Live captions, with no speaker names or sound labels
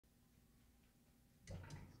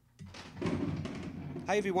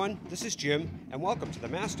Hi everyone, this is Jim, and welcome to the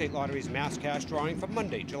Mass State Lottery's Mass Cash Drawing for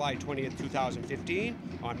Monday, July 20th,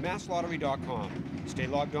 2015 on masslottery.com. Stay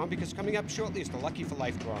logged on because coming up shortly is the Lucky for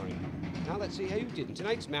Life drawing. Now let's see how you did in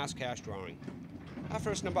tonight's Mass Cash Drawing. Our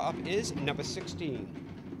first number up is number 16.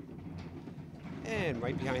 And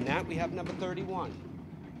right behind that we have number 31.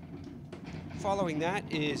 Following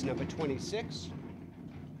that is number 26.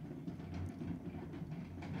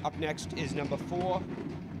 Up next is number 4.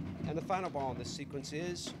 And the final ball in this sequence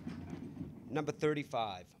is number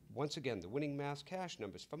 35. Once again, the winning Mass Cash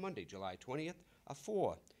numbers for Monday, July 20th are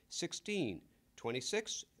 4, 16,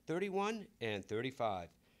 26, 31, and 35.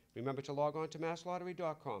 Remember to log on to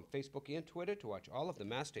masslottery.com, Facebook, and Twitter to watch all of the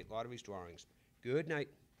Mass State Lottery's drawings. Good night.